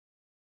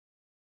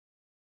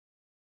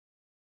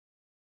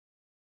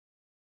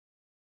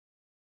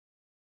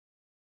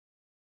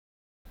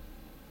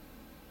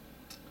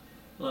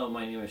Hello,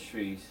 my name is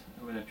Shrees.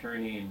 I'm an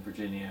attorney in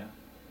Virginia.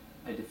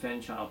 I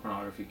defend child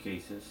pornography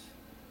cases,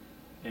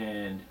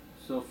 and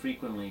so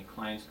frequently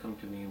clients come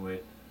to me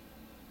with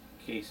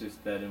cases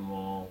that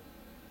involve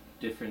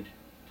different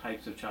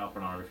types of child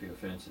pornography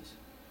offenses,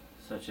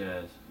 such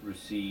as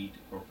receipt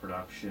or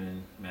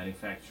production,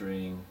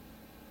 manufacturing,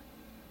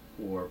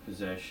 or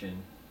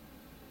possession.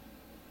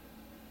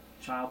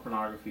 Child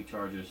pornography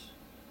charges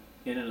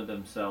in and of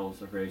themselves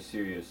are very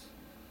serious.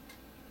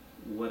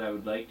 What I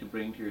would like to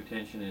bring to your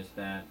attention is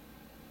that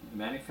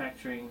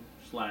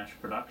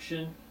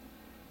manufacturing/production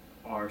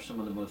are some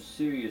of the most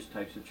serious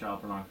types of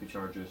child pornography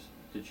charges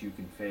that you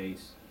can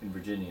face in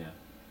Virginia.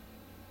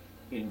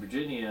 In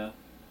Virginia,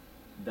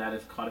 that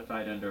is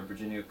codified under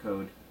Virginia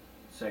Code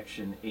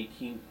Section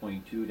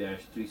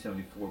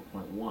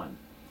 18.2-374.1.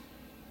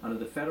 Under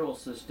the federal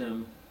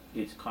system,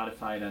 it's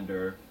codified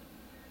under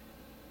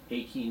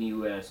 18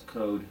 U.S.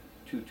 Code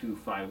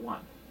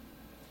 2251.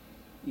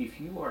 If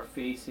you are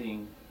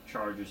facing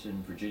charges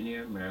in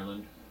Virginia,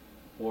 Maryland,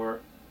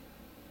 or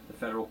the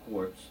federal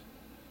courts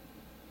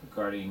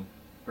regarding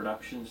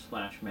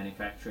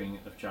production/manufacturing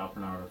of child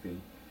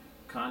pornography,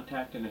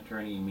 contact an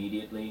attorney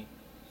immediately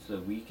so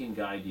that we can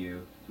guide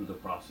you through the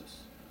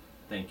process.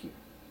 Thank you.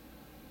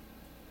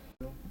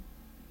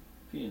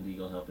 If you need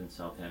legal help in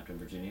Southampton,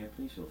 Virginia,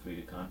 please feel free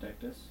to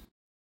contact us.